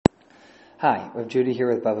Hi, Rav Judy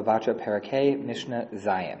here with Bava Batra, Parakeh, Mishnah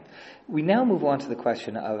Zayin. We now move on to the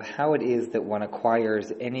question of how it is that one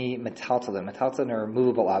acquires any metaltalin. Metaltalin are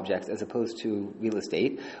movable objects as opposed to real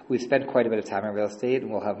estate. We've spent quite a bit of time on real estate and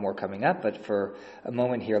we'll have more coming up, but for a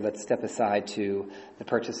moment here, let's step aside to the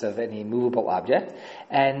purchase of any movable object.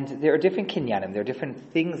 And there are different kinyanim, there are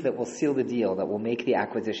different things that will seal the deal, that will make the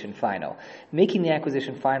acquisition final. Making the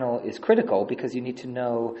acquisition final is critical because you need to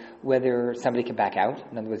know whether somebody can back out.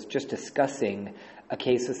 In other words, just discussing a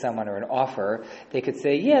case with someone or an offer, they could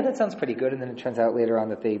say, yeah, that sounds pretty good, and then it turns out later on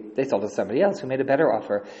that they sold it to somebody else who made a better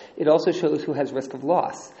offer. It also shows who has risk of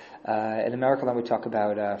loss. In American law, we talk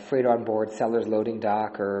about freight on board, sellers loading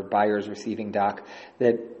dock, or buyers receiving dock,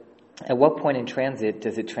 that at what point in transit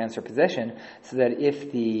does it transfer possession so that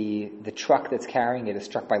if the truck that's carrying it is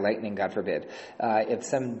struck by lightning, God forbid, if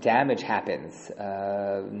some damage happens,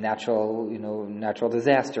 natural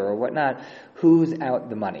disaster or whatnot, who's out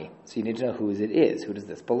the money? So you need to know whose it is. Who does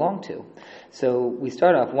this belong to? So we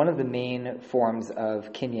start off, one of the main forms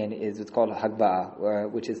of kinyan is what's called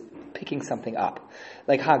hagbah, which is picking something up,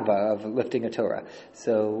 like hagbah of lifting a Torah.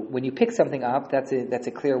 So when you pick something up, that's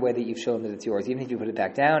a clear way that you've shown that it's yours. Even if you put it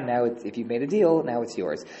back down, now if you've made a deal, now it's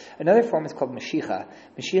yours. Another form is called mashicha.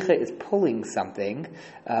 Mashicha is pulling something,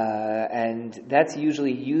 and that's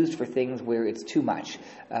usually used for things where it's too much.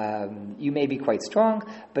 You may be quite strong,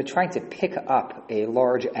 but trying to pick up a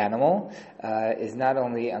large animal is not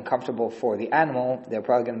only uncomfortable for the animal, they're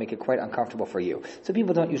probably going to make it quite uncomfortable for you. So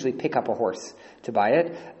people don't usually pick up a horse to buy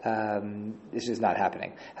it. This is not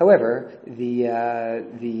happening. However,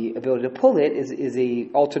 the ability to pull it is a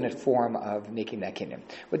alternate form of making that kinyan.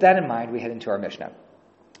 With that in mind, we head into our Mishnah.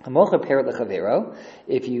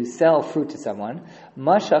 If you sell fruit to someone,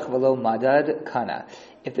 mashach velo madad kana.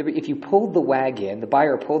 If you pulled the wagon, the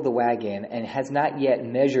buyer pulled the wagon and has not yet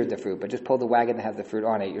measured the fruit, but just pulled the wagon that has the fruit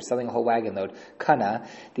on it, you're selling a whole wagon load, kana.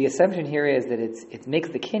 The assumption here is that it makes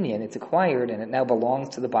the kinyan, it's acquired, and it now belongs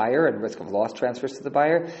to the buyer, and risk of loss transfers to the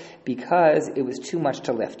buyer, because it was too much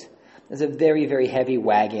to lift. It's a very, very heavy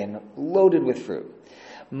wagon loaded with fruit.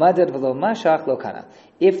 Madad velo mashach lo kana.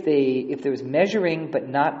 If there was measuring but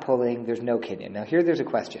not pulling, there's no kinyan. Now here there's a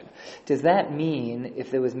question. Does that mean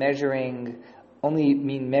if there was measuring, only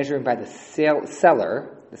mean measuring by the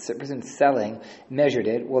seller, the person selling measured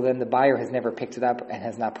it, well then the buyer has never picked it up and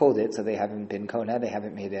has not pulled it, so they haven't been kona, they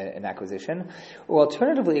haven't made an acquisition. Or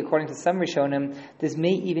alternatively, according to some Rishonim, this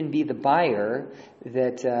may even be the buyer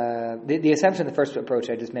that, the assumption, the first approach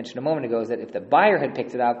I just mentioned a moment ago, is that if the buyer had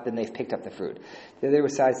picked it up, then they've picked up the fruit. The other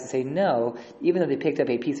side is to say no, even though they picked up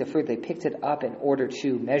a piece of fruit, they picked it up in order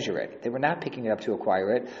to measure it. They were not picking it up to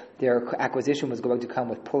acquire it. Their acquisition was going to come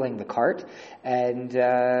with pulling the cart, and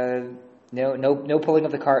no pulling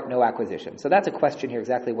of the cart, no acquisition. So that's a question here,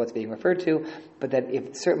 exactly what's being referred to, but that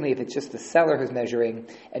if it's just the seller who's measuring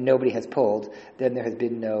and nobody has pulled, then there has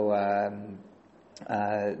been no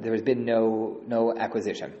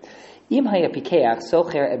acquisition. So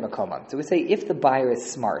we say if the buyer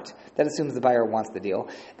is smart, that assumes the buyer wants the deal,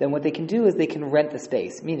 then what they can do is they can rent the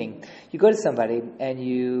space. Meaning, you go to somebody and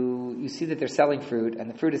you see that they're selling fruit and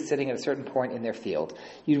the fruit is sitting at a certain point in their field.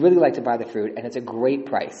 You'd really like to buy the fruit and it's a great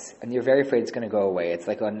price and you're very afraid it's going to go away. It's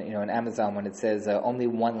like on Amazon when it says only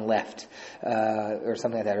one left or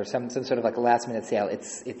something like that, or some sort of like a last minute sale.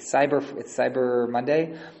 It's Cyber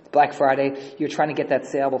Monday, Black Friday. You're trying to get that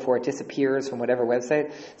sale before it disappears from whatever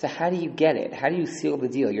website. So how do you get it? How do you seal the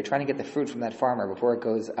deal? You're trying to get the fruit from that farmer before it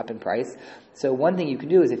goes up in price. So one thing you can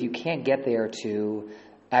do is if you can't get there to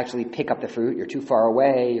actually pick up the fruit, you're too far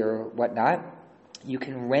away or whatnot, you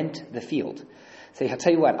can rent the field. Say, I'll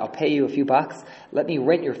tell you what, I'll pay you a few bucks, let me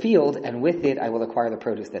rent your field, and with it I will acquire the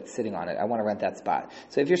produce that's sitting on it. I want to rent that spot.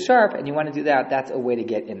 So if you're sharp and you want to do that, that's a way to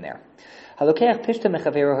get in there. Now we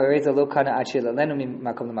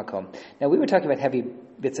were talking about heavy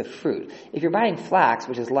bits of fruit. If you're buying flax,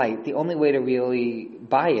 which is light, the only way to really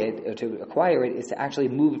buy it or to acquire it is to actually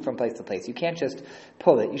move it from place to place. You can't just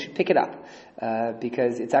pull it. You should pick it up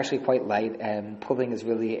because it's actually quite light, and pulling is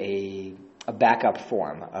really a backup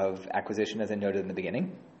form of acquisition, as I noted in the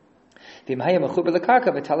beginning. If it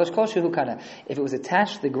was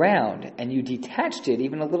attached to the ground and you detached it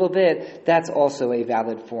even a little bit, that's also a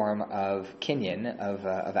valid form of kinyan,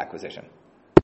 of acquisition.